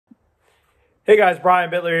Hey guys,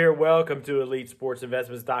 Brian Bittler here. Welcome to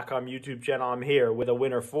EliteSportsInvestments.com YouTube channel. I'm here with a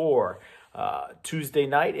winner for Tuesday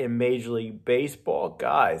night in Major League Baseball.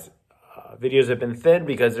 Guys, videos have been thin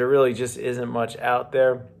because there really just isn't much out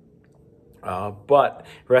there. But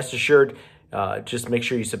rest assured, just make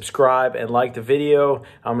sure you subscribe and like the video.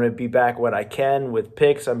 I'm going to be back when I can with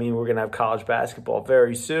picks. I mean, we're going to have college basketball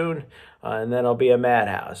very soon, and then I'll be a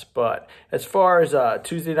madhouse. But as far as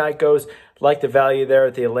Tuesday night goes, like the value there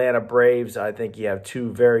at the Atlanta Braves. I think you have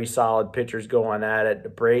two very solid pitchers going at it. The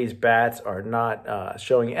Braves bats are not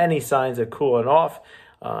showing any signs of cooling off.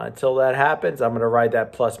 Until that happens, I'm going to ride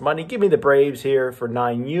that plus money. Give me the Braves here for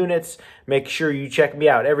 9 units. Make sure you check me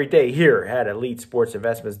out every day here at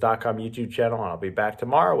EliteSportsInvestments.com YouTube channel. I'll be back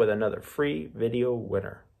tomorrow with another free video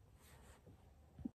winner.